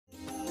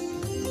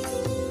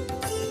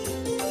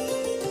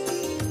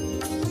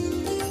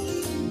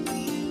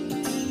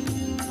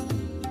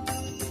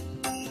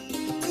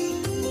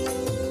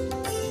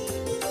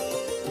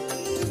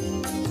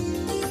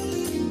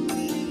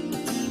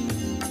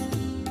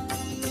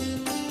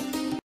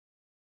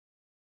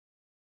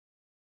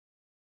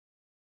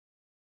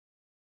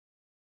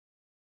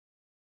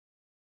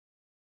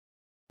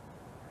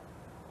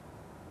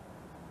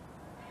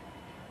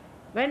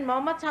When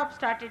Muhammad Sahib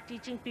started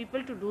teaching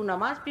people to do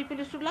namaz, people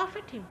used to laugh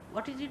at him.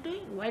 What is he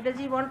doing? Why does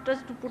he want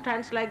us to put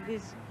hands like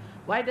this?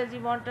 Why does he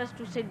want us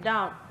to sit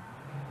down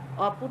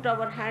or put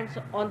our hands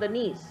on the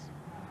knees?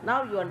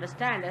 Now you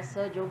understand, as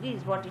Sir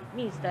Yogis, what it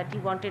means, that he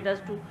wanted us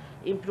to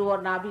improve our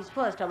nabhis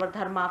first, our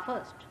dharma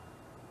first.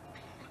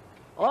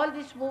 All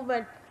this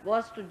movement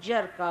was to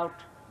jerk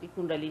out the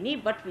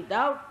kundalini, but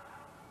without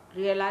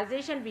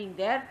realization being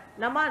there,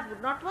 namaz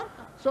would not work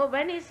out. So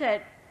when he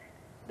said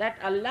that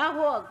Allahu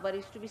Akbar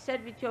is to be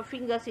said with your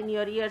fingers in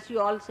your ears, you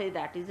all say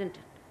that, isn't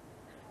it?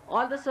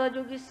 All the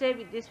Sahajogis say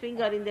with this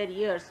finger in their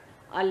ears,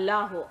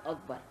 Allahu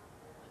Akbar.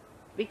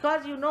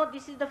 Because you know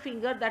this is the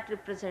finger that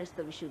represents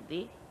the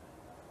Vishudhi,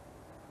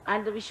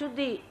 and the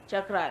Vishudhi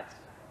Chakra,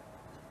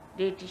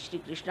 deity Shri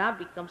Krishna,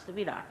 becomes the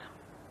Virata,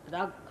 the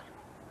Akbar.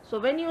 So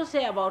when you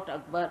say about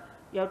Akbar,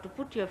 you have to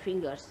put your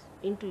fingers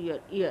into your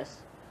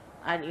ears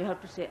and you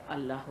have to say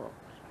Allahu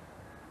Akbar.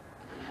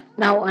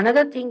 Now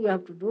another thing you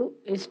have to do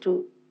is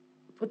to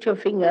put your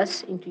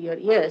fingers into your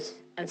ears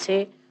and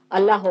say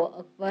Allahu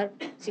Akbar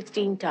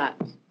 16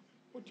 times.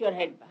 Put your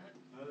head back.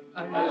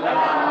 Allahu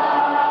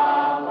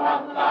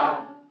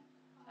Akbar.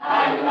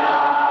 Allahu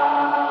Akbar.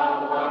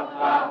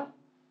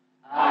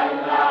 Allahu Akbar.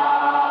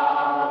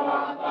 Allahu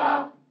Akbar.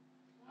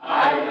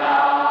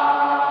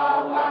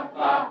 Allahu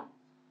Akbar.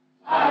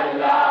 Allahu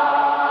Akbar.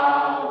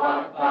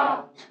 Allahu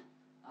Akbar.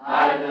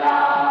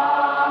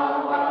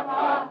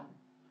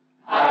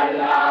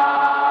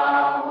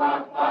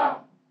 Allahu Akbar.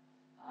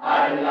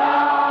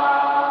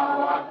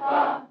 Allahu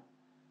Akbar.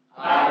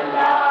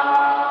 Allahu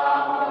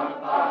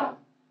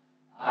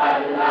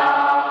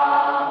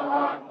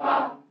Akbar.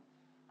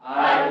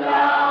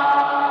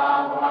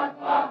 Allahu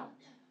Akbar.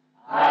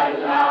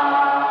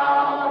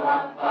 Allahu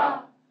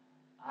Akbar.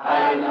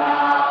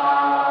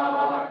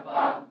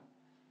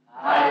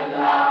 Allahu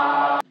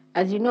Akbar.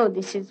 As you know,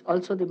 this is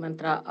also the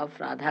mantra of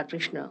Radha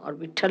Krishna or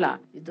Vithala.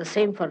 It's the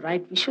same for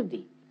right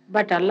Vishudhi.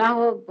 But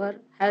Allahu Akbar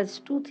has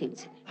two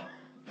things in it.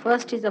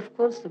 First is, of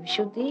course, the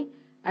Vishudhi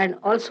and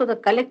also the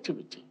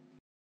collectivity.